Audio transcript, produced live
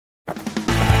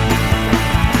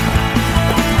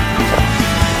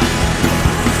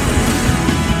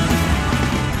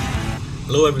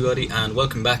Hello everybody and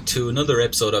welcome back to another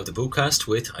episode of the Bootcast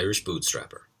with Irish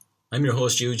Bootstrapper. I'm your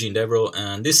host Eugene Devereaux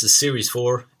and this is Series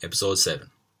 4, Episode 7.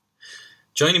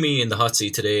 Joining me in the hot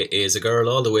seat today is a girl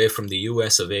all the way from the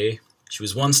US of A. She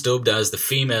was once dubbed as the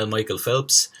female Michael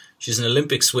Phelps. She's an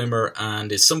Olympic swimmer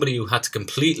and is somebody who had to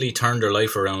completely turn their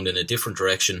life around in a different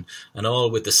direction, and all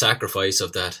with the sacrifice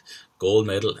of that gold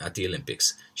medal at the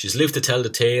Olympics. She's lived to tell the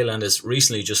tale and has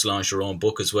recently just launched her own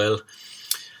book as well.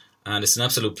 And it's an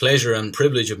absolute pleasure and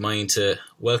privilege of mine to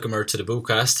welcome her to the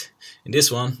Bootcast. In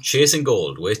this one, Chasing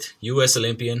Gold with US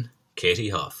Olympian Katie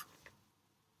Hoff.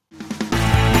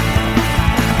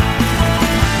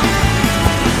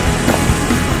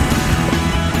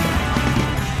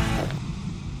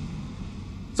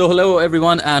 So hello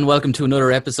everyone and welcome to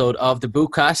another episode of the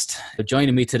Bootcast.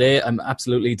 Joining me today, I'm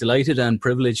absolutely delighted and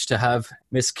privileged to have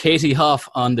Miss Katie Hoff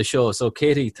on the show. So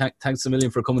Katie, thanks a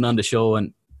million for coming on the show.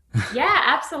 And yeah,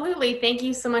 absolutely. Thank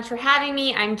you so much for having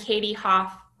me. I'm Katie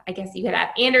Hoff. I guess you could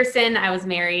have Anderson. I was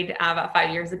married about 5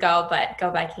 years ago, but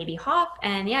go by Katie Hoff.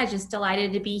 And yeah, just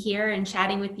delighted to be here and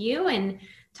chatting with you and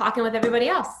talking with everybody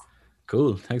else.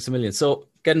 Cool. Thanks a million. So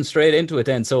getting straight into it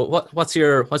then. So what's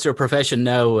your profession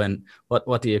now and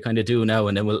what do you kind of do now?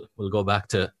 And then we'll go back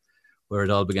to where it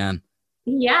all began.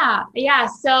 Yeah.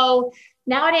 So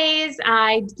nowadays,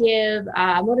 I give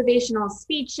motivational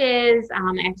speeches. I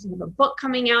actually have a book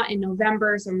coming out in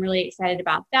November, so I'm really excited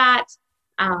about that.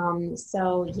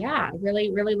 So yeah,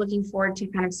 really looking forward to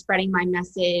kind of spreading my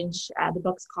message. The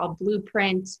book's called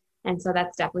Blueprint, and so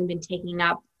that's definitely been taking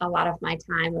up a lot of my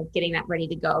time of getting that ready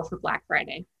to go for Black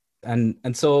Friday. And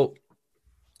so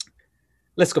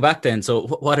let's go back then. So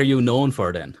what are you known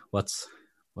for then? What's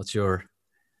your...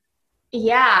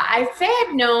 Yeah, I'd say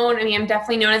I'm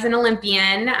definitely known as an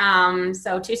Olympian.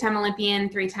 So 2-time Olympian,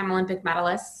 3-time Olympic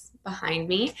medalists behind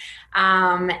me.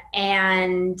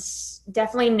 And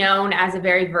definitely known as a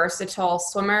very versatile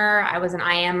swimmer. I was an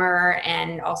IMer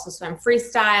and also swam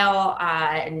freestyle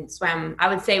and swam, I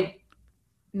would say,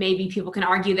 maybe people can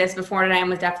argue this, before I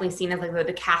was definitely seen as like the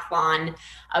decathlon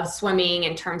of swimming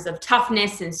in terms of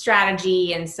toughness and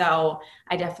strategy. And so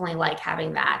I definitely like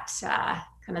having that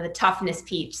kind of the toughness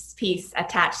piece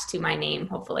attached to my name,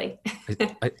 hopefully.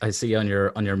 I see on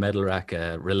your medal rack,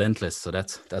 relentless. So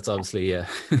that's obviously,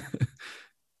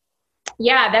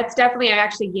 Yeah, that's definitely, I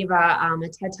actually gave a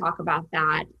TED talk about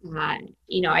that.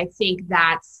 I think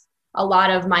that's a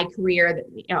lot of my career,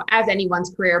 as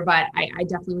anyone's career, but I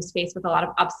definitely was faced with a lot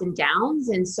of ups and downs.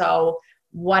 And so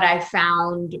what I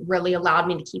found really allowed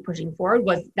me to keep pushing forward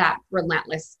was that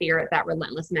relentless spirit, that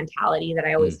relentless mentality that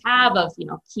I always have of,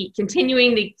 keep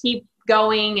continuing to keep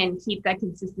going and keep that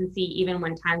consistency even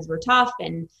when times were tough,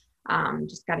 and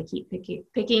just got to keep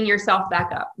picking yourself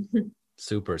back up.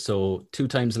 Super. So 2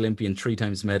 times Olympian, 3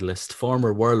 times medalist,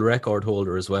 former world record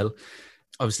holder as well.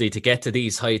 Obviously, to get to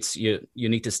these heights, you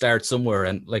need to start somewhere.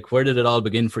 And like, where did it all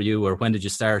begin for you, or when did you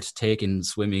start taking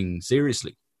swimming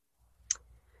seriously?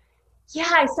 Yeah,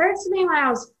 I started swimming when I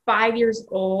was 5 years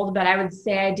old, but I would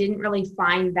say I didn't really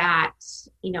find that,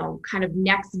 kind of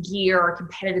next gear or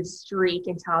competitive streak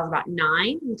until I was about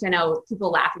 9, which I know people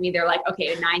laugh at me. They're like,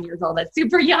 okay, 9 years old, that's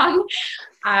super young.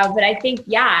 But I think,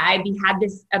 I had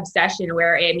this obsession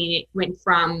where, it went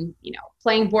from,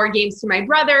 playing board games with my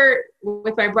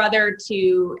brother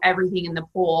to everything in the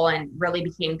pool, and really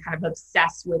became kind of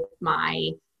obsessed with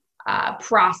my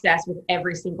process with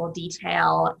every single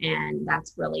detail. And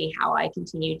that's really how I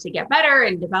continued to get better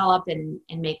and develop and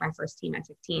make my first team at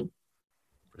 15.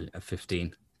 At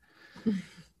 15.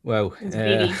 Wow.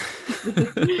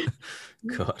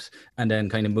 God. And then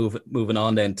kind of moving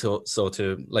on then to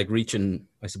like reaching,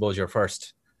 I suppose, your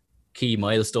first key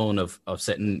milestone of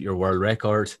setting your world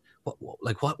record.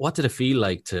 What did it feel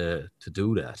like to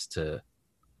do that?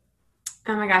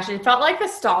 Oh my gosh, it felt like the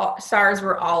stars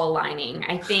were all aligning.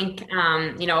 I think,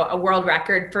 a world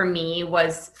record for me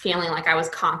was feeling like I was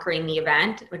conquering the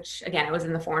event, which again, it was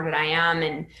in the 400 IM.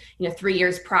 And, 3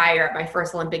 years prior at my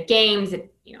first Olympic Games,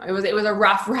 it was a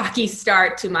rough, rocky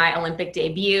start to my Olympic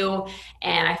debut.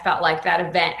 And I felt like that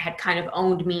event had kind of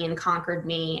owned me and conquered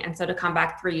me. And so to come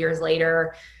back 3 years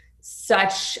later,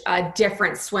 such a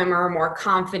different swimmer, more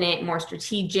confident, more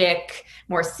strategic,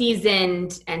 more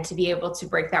seasoned, and to be able to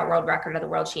break that world record of the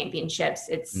World Championships,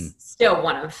 it's still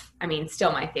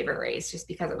still my favorite race, just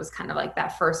because it was kind of like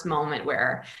that first moment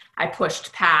where I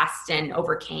pushed past and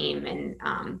overcame,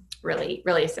 and really,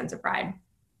 really a sense of pride.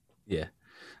 Yeah.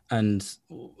 And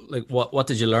like, what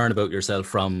did you learn about yourself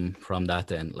from that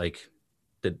then? Like,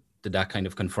 did that kind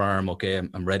of confirm, okay,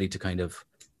 I'm ready to kind of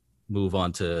move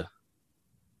on to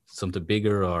something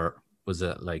bigger, or was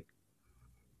it like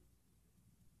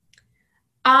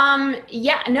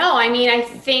Yeah, no, I mean, I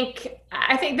think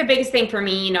the biggest thing for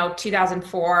me,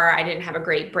 2004, I didn't have a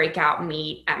great breakout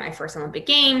meet at my first Olympic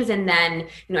Games. And then,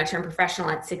 I turned professional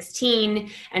at 16.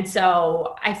 And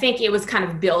so I think it was kind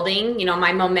of building,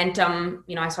 my momentum.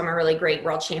 I swam a really great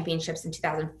world championships in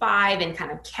 2005 and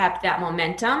kind of kept that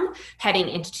momentum heading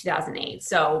into 2008.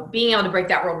 So being able to break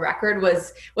that world record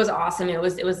was awesome. It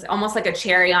was almost like a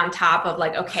cherry on top of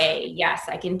like, okay, yes,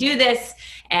 I can do this.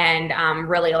 And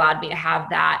really allowed me to have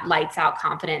that lights out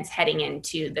confidence heading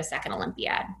into the second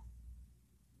Olympiad.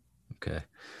 Okay.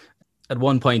 At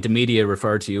one point, the media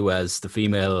referred to you as the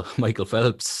female Michael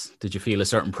Phelps. Did you feel a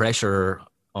certain pressure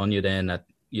on you then at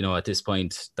this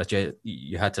point that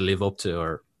you had to live up to,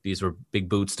 or these were big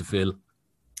boots to fill?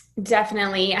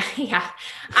 Definitely. Yeah.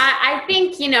 I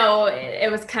think,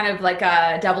 it was kind of like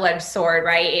a double-edged sword,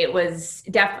 right? It was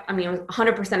it was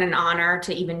 100% an honor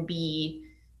to even be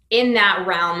in that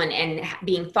realm and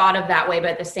being thought of that way. But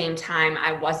at the same time,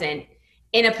 I wasn't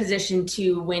in a position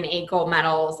to win 8 gold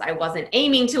medals. I wasn't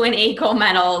aiming to win 8 gold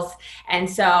medals. And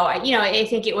so, I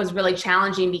think it was really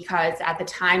challenging because at the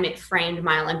time it framed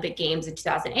my Olympic Games in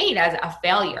 2008 as a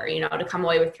failure. To come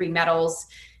away with 3 medals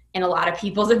in a lot of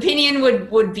people's opinion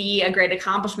would be a great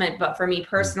accomplishment. But for me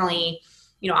personally,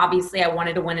 obviously I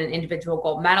wanted to win an individual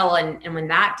gold medal. And when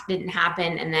that didn't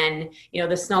happen, and then,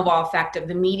 the snowball effect of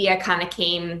the media kind of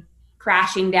came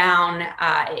crashing down,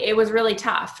 it was really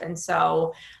tough. And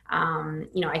so,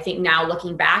 I think now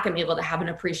looking back, I'm able to have an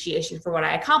appreciation for what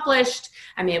I accomplished.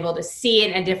 I'm able to see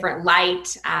it in a different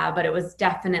light, but it was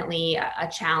definitely a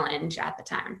challenge at the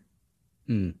time.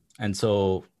 And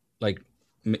so, like,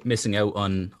 missing out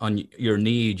on your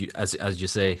need, as you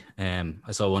say.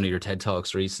 I saw one of your TED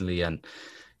Talks recently, and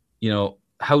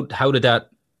how did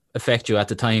that affect you at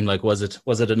the time? Like, was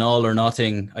it an all or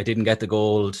nothing? I didn't get the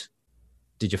gold.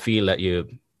 Did you feel that you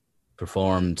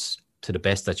performed to the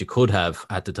best that you could have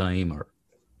at the time, or?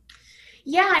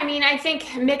 Yeah, I mean, I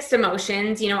think mixed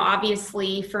emotions.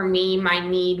 Obviously for me, my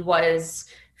need was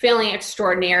feeling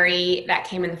extraordinary. That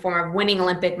came in the form of winning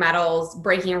Olympic medals,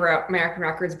 breaking American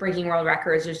records, breaking world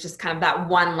records. There's just kind of that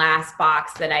one last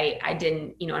box that I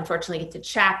didn't, unfortunately get to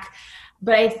check.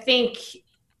 But I think,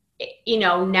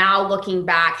 now looking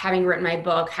back, having written my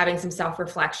book, having some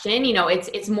self-reflection,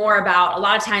 it's more about, a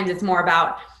lot of times it's more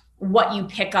about what you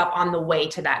pick up on the way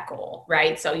to that goal,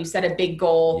 right? So you set a big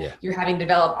goal, yeah. You're having to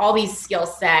develop all these skill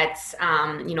sets,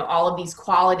 all of these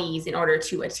qualities in order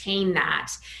to attain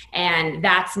that. And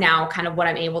that's now kind of what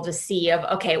I'm able to see of,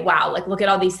 okay, wow, like look at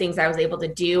all these things I was able to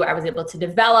do. I was able to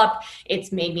develop.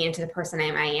 It's made me into the person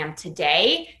I am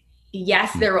today.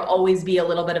 Yes, there will always be a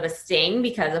little bit of a sting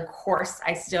because of course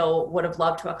I still would have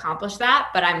loved to accomplish that,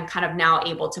 but I'm kind of now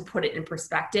able to put it in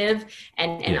perspective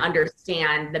and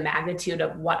understand the magnitude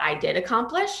of what I did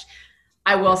accomplish.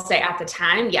 I will say at the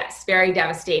time, yes, very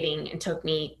devastating, and took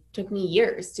me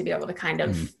years to be able to kind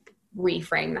of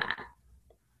reframe that.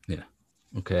 Yeah.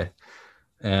 Okay.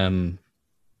 And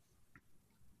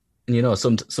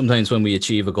sometimes when we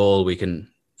achieve a goal, we can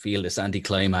feel this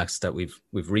anticlimax that we've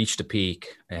reached a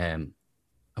peak, and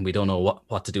we don't know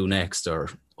what to do next, or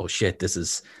oh shit, this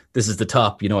is the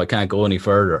top, I can't go any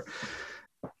further.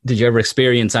 Did you ever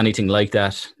experience anything like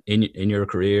that in your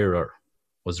career, or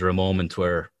was there a moment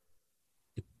where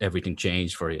everything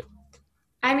changed for you?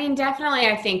 I mean, definitely,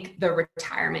 I think the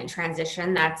retirement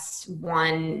transition, that's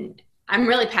one I'm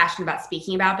really passionate about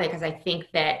speaking about, because I think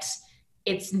that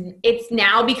it's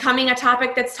now becoming a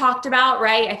topic that's talked about,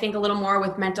 right? I think a little more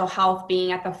with mental health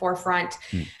being at the forefront.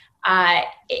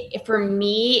 For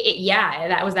me,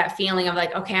 that was that feeling of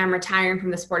like, okay, I'm retiring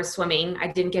from the sport of swimming. I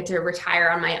didn't get to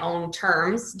retire on my own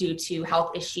terms due to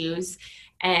health issues.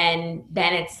 And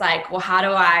then it's like, well, how do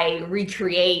I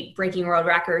recreate breaking world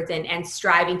records and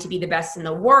striving to be the best in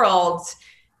the world?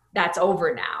 That's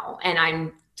over now. And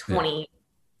I'm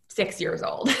 26 years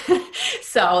old.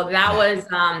 So that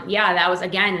was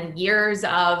again, years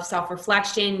of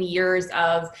self-reflection, years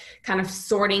of kind of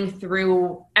sorting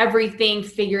through everything,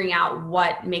 figuring out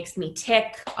what makes me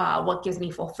tick, what gives me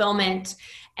fulfillment.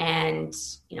 And,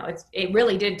 it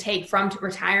really did take from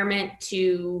retirement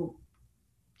to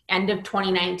end of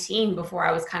 2019 before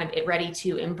I was kind of ready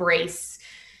to embrace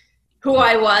who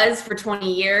I was for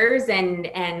 20 years and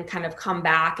kind of come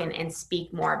back and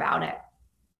speak more about it.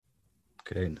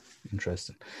 Okay,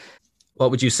 interesting. What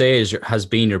would you say has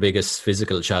been your biggest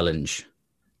physical challenge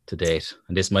to date?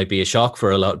 And this might be a shock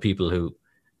for a lot of people who...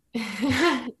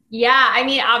 Yeah, I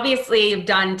mean, obviously I've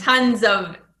done thousands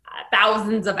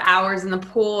of hours in the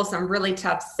pool, some really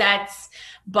tough sets,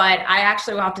 but I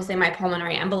actually will have to say my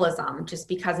pulmonary embolism, just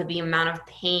because of the amount of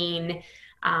pain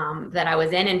that I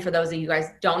was in. And for those of you guys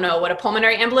who don't know what a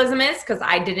pulmonary embolism is, because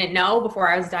I didn't know before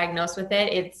I was diagnosed with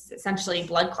it, it's essentially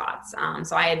blood clots.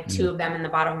 So I had 2 of them in the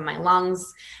bottom of my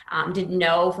lungs, didn't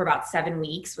know for about 7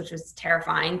 weeks, which was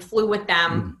terrifying. Flew with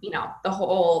them, the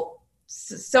whole,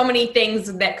 so many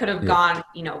things that could have gone,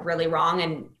 really wrong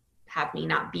and have me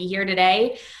not be here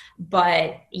today.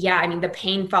 But yeah, I mean, the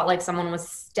pain felt like someone was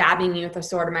stabbing me with a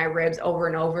sword in my ribs over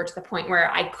and over, to the point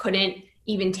where I couldn't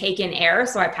even take in air.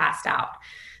 So I passed out.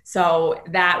 So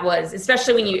that was,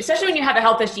 especially when you have a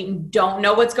health issue, you don't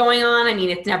know what's going on. I mean,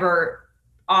 it's never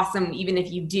awesome, even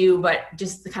if you do, but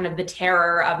just the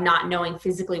terror of not knowing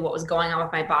physically what was going on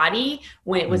with my body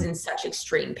when it was in such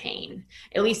extreme pain.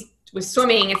 At least with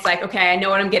swimming, it's like, okay, I know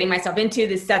what I'm getting myself into.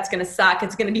 This set's going to suck.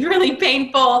 It's going to be really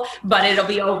painful, but it'll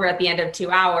be over at the end of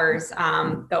 2 hours.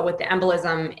 But with the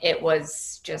embolism, it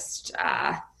was just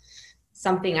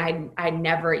something I'd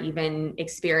never even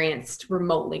experienced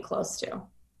remotely close to.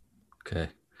 Okay.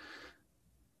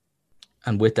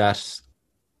 And with that,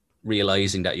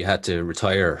 realizing that you had to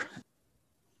retire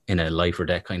in a life or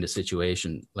death kind of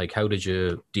situation, like, how did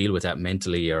you deal with that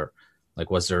mentally? Or like,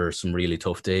 was there some really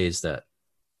tough days that?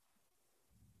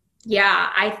 Yeah,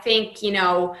 I think,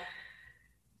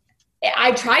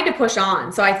 I tried to push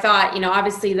on. So I thought,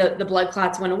 obviously the blood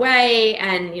clots went away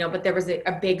and, but there was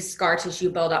a big scar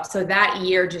tissue buildup. So that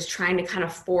year, just trying to kind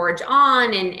of forge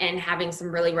on and having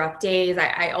some really rough days,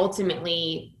 I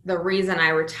ultimately, the reason I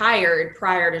retired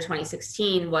prior to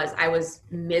 2016 was I was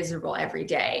miserable every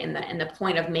day. And the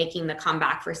point of making the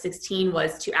comeback for 16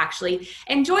 was to actually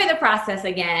enjoy the process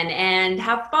again and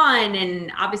have fun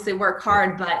and obviously work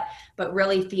hard, but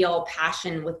really feel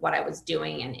passion with what I was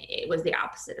doing. And it was the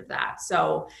opposite of that.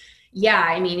 So yeah,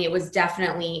 I mean, it was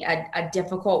definitely a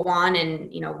difficult one,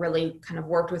 and, really kind of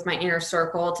worked with my inner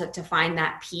circle to find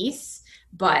that peace.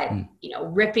 But,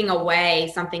 ripping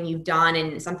away something you've done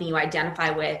and something you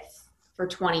identify with for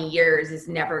 20 years is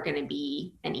never going to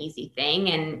be an easy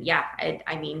thing. And yeah,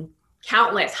 I mean,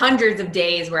 countless hundreds of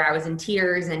days where I was in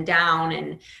tears and down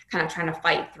and kind of trying to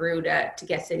fight through to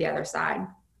get to the other side.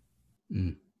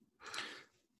 Mm.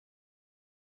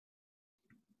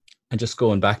 And just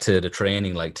going back to the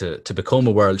training, like to become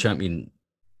a world champion,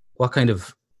 what kind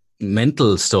of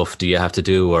mental stuff do you have to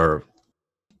do or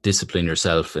discipline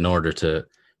yourself in order to,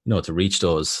 to reach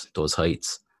those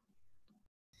heights?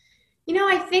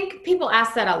 I think people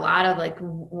ask that a lot, of like,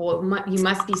 well, you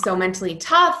must be so mentally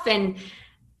tough. And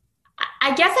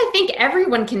I guess I think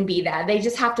everyone can be that. They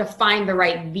just have to find the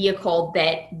right vehicle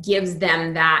that gives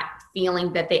them that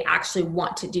feeling that they actually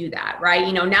want to do that,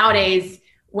 right? Nowadays,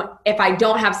 if I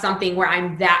don't have something where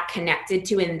I'm that connected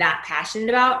to and that passionate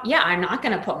about, I'm not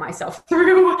going to put myself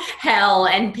through hell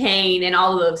and pain and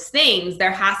all of those things.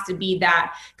 There has to be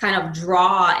that kind of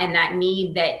draw and that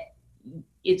need that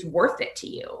it's worth it to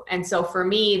you. And so for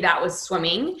me, that was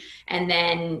swimming. And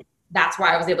then that's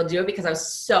why I was able to do it, because I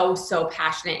was so, so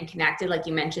passionate and connected. Like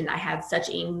you mentioned, I had such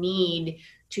a need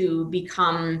to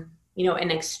become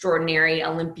an extraordinary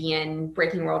Olympian,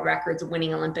 breaking world records,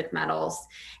 winning Olympic medals.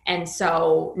 And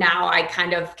so now I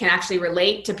kind of can actually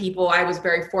relate to people. I was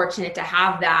very fortunate to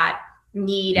have that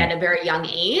need at a very young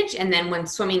age. And then when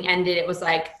swimming ended, it was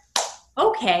like,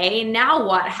 okay, now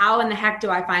what? How in the heck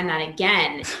do I find that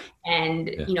again? And,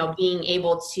 being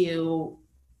able to,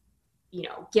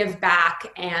 give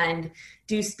back and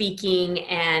do speaking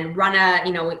and run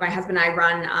my husband and I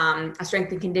run a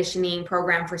strength and conditioning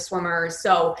program for swimmers.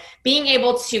 So being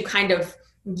able to kind of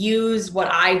use what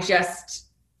I just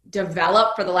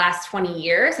developed for the last 20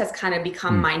 years has kind of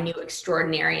become my new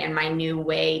extraordinary and my new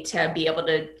way to be able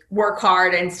to work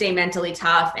hard and stay mentally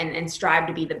tough and strive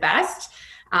to be the best.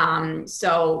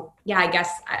 So yeah, I guess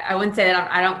I wouldn't say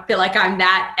that I don't feel like I'm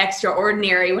that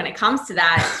extraordinary when it comes to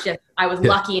that. It's just, I was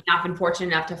lucky enough and fortunate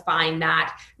enough to find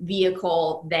that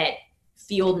vehicle that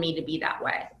fueled me to be that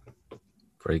way.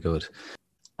 Very good.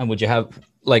 And would you have,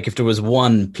 like, if there was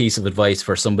one piece of advice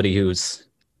for somebody who's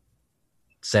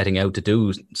setting out to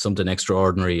do something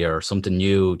extraordinary or something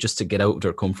new, just to get out of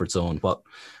their comfort zone, what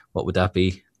would that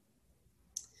be?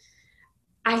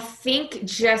 I think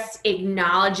just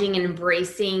acknowledging and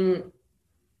embracing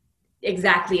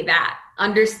exactly that.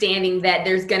 Understanding that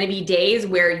there's going to be days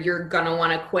where you're going to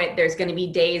want to quit. There's going to be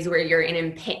days where you're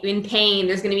in pain.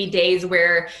 There's going to be days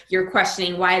where you're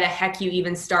questioning why the heck you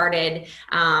even started.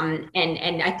 And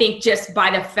I think just by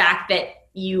the fact that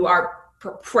you are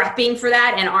prepping for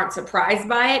that and aren't surprised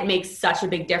by it makes such a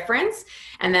big difference.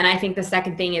 And then I think the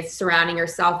second thing is surrounding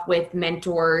yourself with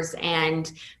mentors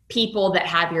and people that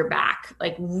have your back,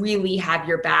 like really have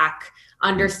your back,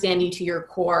 understand you to your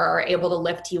core, are able to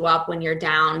lift you up when you're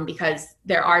down, because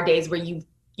there are days where you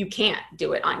you can't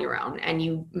do it on your own, and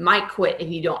you might quit if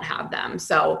you don't have them.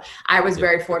 So I was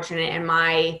very fortunate in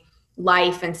my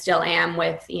life, and still am,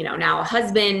 with, now a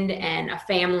husband and a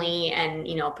family and,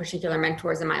 particular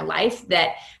mentors in my life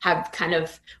that have kind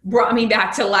of brought me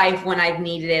back to life when I've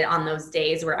needed it on those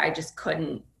days where I just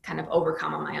couldn't kind of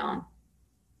overcome on my own.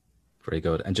 Very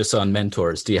good. And just on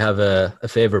mentors, do you have a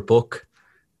favorite book?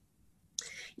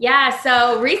 Yeah,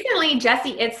 so recently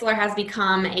Jesse Itzler has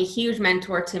become a huge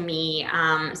mentor to me.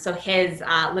 So his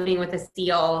Living with a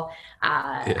Seal,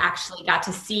 actually got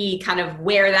to see kind of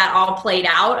where that all played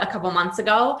out a couple months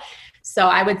ago. So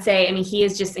I would say, he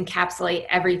has just encapsulated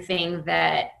everything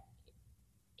that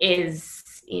is,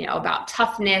 about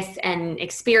toughness and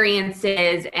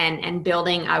experiences and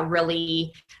building a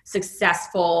really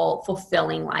successful,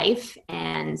 fulfilling life.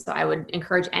 And so I would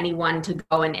encourage anyone to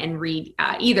go and read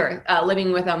either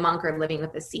Living with a Monk or Living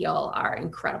with a Seal are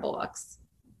incredible books.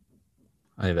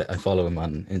 I follow him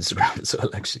on Instagram as well,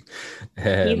 actually.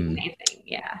 He's amazing,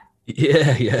 yeah.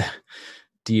 Yeah.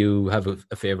 Do you have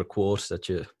a favorite quote that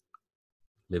you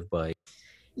live by?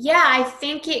 Yeah, I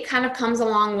think it kind of comes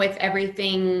along with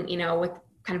everything, with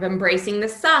kind of embracing the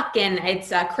suck, and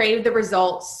it's crave the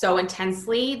results so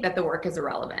intensely that the work is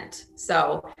irrelevant.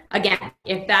 So again,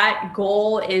 if that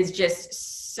goal is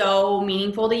just so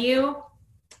meaningful to you,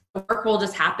 the work will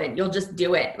just happen. You'll just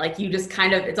do it. Like you just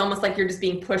it's almost like you're just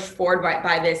being pushed forward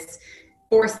by this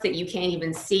force that you can't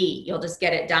even see. You'll just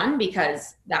get it done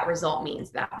because that result means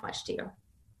that much to you.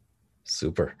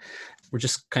 Super. We're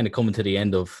just kind of coming to the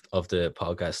end of the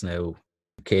podcast now,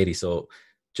 Katie. So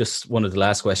just one of the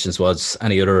last questions was,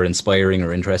 any other inspiring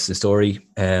or interesting story?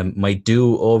 My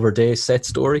do-over day set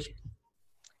story?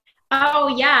 Oh,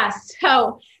 yeah.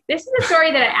 So this is a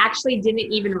story that I actually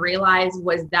didn't even realize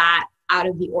was that out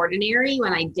of the ordinary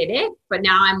when I did it. But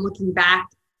now I'm looking back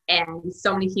and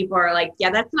so many people are like, yeah,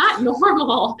 that's not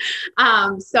normal.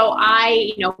 So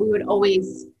we would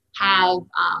always have,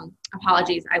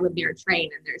 apologies, I live near a train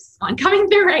and there's one coming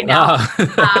through right now.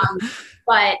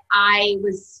 But I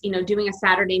was, doing a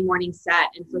Saturday morning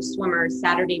set, and for swimmers,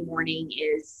 Saturday morning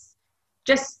is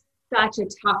just such a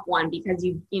tough one because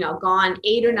you've, gone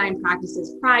 8 or 9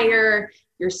 practices prior,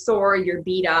 you're sore, you're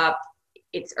beat up,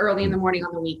 it's early in the morning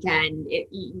on the weekend.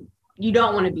 You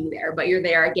don't want to be there, but you're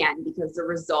there again because the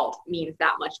result means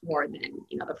that much more than,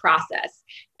 the process.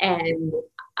 And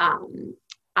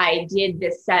I did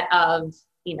this set of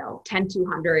 10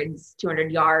 200s,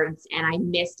 200 yards, and I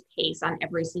missed pace on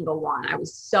every single one. I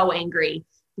was so angry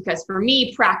because for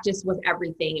me, practice was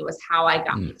everything. It was how I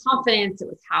got my confidence. It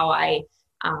was how I,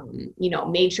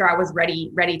 made sure I was ready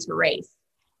to race.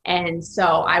 And so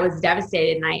I was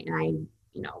devastated, and I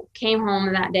came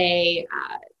home that day,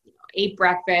 ate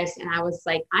breakfast, and I was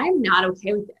like, I'm not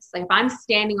okay with this. Like if I'm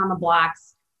standing on the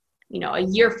blocks, a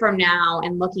year from now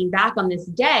and looking back on this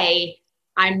day,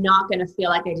 I'm not going to feel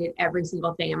like I did every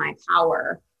single thing in my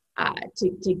power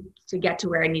to get to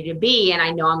where I need to be. And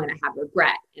I know I'm going to have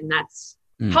regret. And that's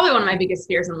probably one of my biggest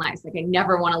fears in life. Like I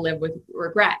never want to live with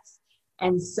regrets.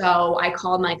 And so I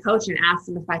called my coach and asked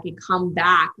him if I could come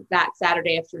back that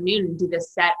Saturday afternoon and do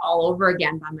this set all over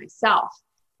again by myself.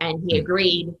 And he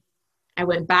agreed. I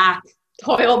went back,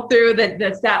 toiled through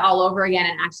the set all over again,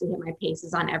 and actually hit my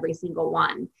paces on every single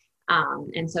one.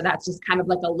 And so that's just kind of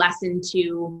like a lesson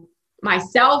to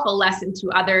myself, a lesson to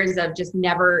others of just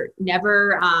never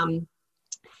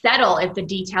settle if the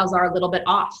details are a little bit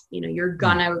off. You're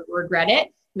gonna regret it.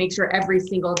 Make sure every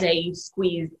single day you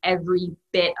squeeze every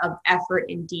bit of effort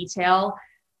and detail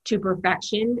to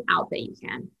perfection out that you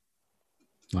can.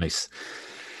 Nice.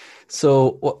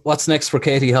 So what's next for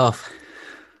Katie Hoff?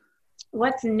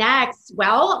 What's next?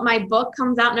 Well, my book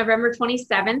comes out November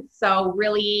 27th. So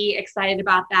really excited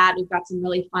about that. We've got some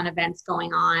really fun events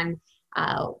going on.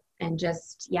 And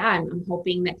just, I'm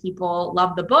hoping that people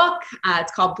love the book.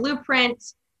 It's called Blueprint.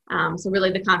 So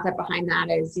really the concept behind that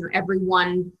is,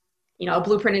 everyone, a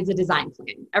blueprint is a design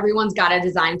plan. Everyone's got a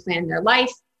design plan in their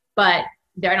life, but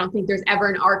I don't think there's ever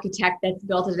an architect that's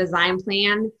built a design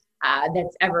plan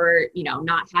that's ever,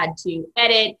 not had to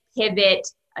edit, pivot,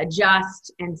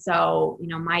 adjust. And so,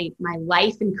 my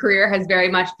life and career has very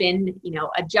much been,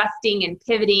 adjusting and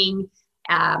pivoting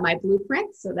my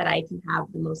blueprint so that I can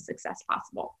have the most success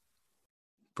possible.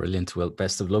 Brilliant. Well,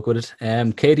 best of luck with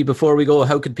it. Katie, before we go,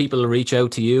 how could people reach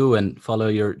out to you and follow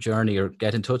your journey or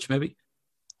get in touch maybe?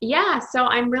 Yeah, so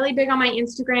I'm really big on my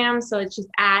Instagram. So it's just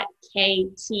at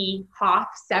KT Hoff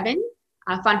 7.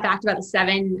 Fun fact about the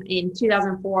 7, in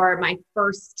 2004, my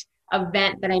first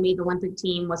event that I made the Olympic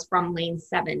team was from lane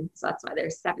 7. So that's why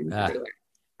there's 7 everywhere.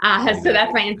 So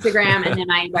that's my Instagram. And then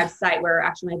my website, where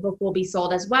actually my book will be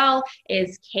sold as well,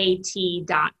 is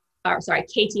kt.coach.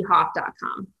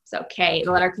 katiehoff.com. So K,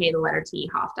 the letter K, the letter T,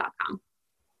 Hoff.com.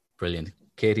 Brilliant.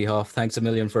 Katie Hoff, thanks a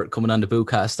million for coming on the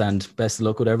Bootcast, and best of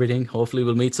luck with everything. Hopefully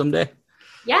we'll meet someday.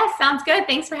 Yes, sounds good.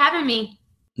 Thanks for having me.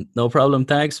 No problem.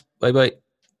 Thanks. Bye-bye.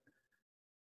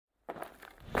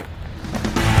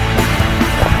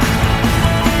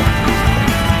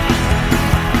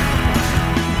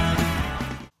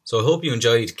 So I hope you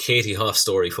enjoyed Katie Hoff's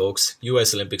story, folks.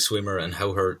 US Olympic swimmer, and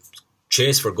how her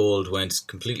chase for gold went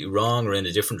completely wrong or in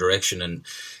a different direction and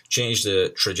changed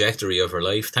the trajectory of her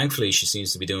life. Thankfully, she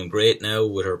seems to be doing great now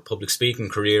with her public speaking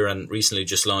career, and recently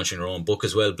just launching her own book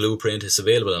as well, Blueprint. It's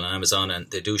available on Amazon and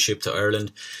they do ship to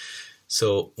Ireland.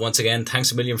 So once again,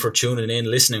 thanks a million for tuning in,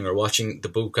 listening or watching the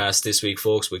Bootcast this week,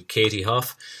 folks, with Katie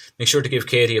Hoff. Make sure to give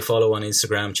Katie a follow on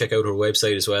Instagram, check out her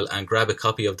website as well, and grab a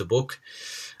copy of the book.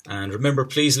 And remember,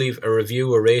 please leave a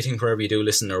review or rating wherever you do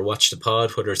listen or watch the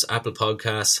pod, whether it's Apple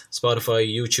Podcasts, Spotify,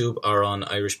 YouTube, or on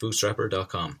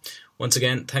irishbootstrapper.com. Once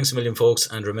again, thanks a million, folks,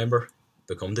 and remember,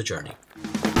 become the journey.